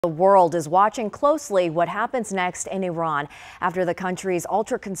The world is watching closely what happens next in Iran after the country's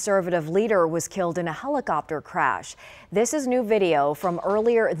ultra-conservative leader was killed in a helicopter crash. This is new video from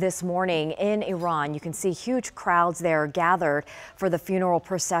earlier this morning in Iran. You can see huge crowds there gathered for the funeral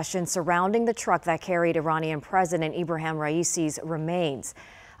procession surrounding the truck that carried Iranian President Ebrahim Raisi's remains.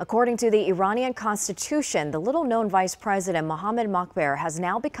 According to the Iranian constitution, the little-known Vice President Mohammad Mokber has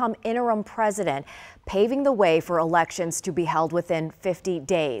now become interim president, paving the way for elections to be held within 50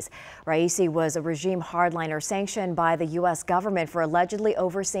 days. Raisi was a regime hardliner sanctioned by the U.S. government for allegedly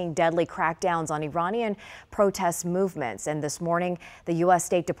overseeing deadly crackdowns on Iranian protest movements. And this morning, the U.S.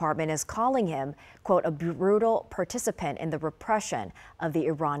 State Department is calling him, quote, a brutal participant in the repression of the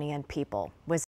Iranian people.